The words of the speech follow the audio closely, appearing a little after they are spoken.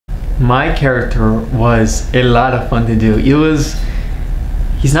My character was a lot of fun to do.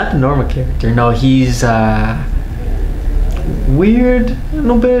 He's not the normal character. No, he's weird, a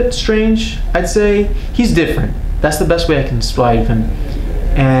little bit strange, I'd say. He's different. That's the best way I can describe him.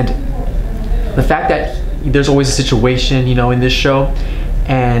 And the fact that there's always a situation, in this show,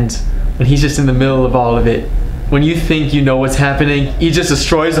 and when he's just in the middle of all of it, when you think you know what's happening, he just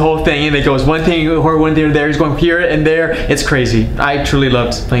destroys the whole thing, and it goes one thing or one thing there, he's going here and there. It's crazy. I truly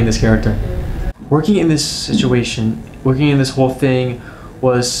loved playing this character. Working in this situation, working in this whole thing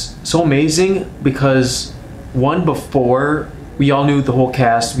was so amazing because one, before, we all knew the whole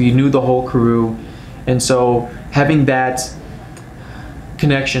cast, we knew the whole crew, and so having that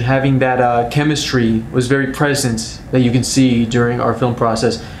connection, having that chemistry was very present that you can see during our film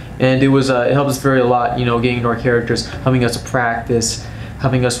process. And it helped us very a lot, getting into our characters, helping us to practice,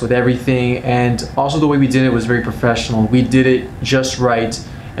 helping us with everything, and also the way we did it was very professional. We did it just right,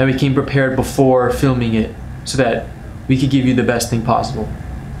 and we came prepared before filming it so that we could give you the best thing possible.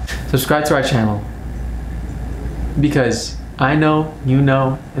 Subscribe to our channel, because I know, you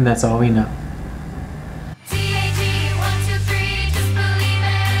know, and that's all we know.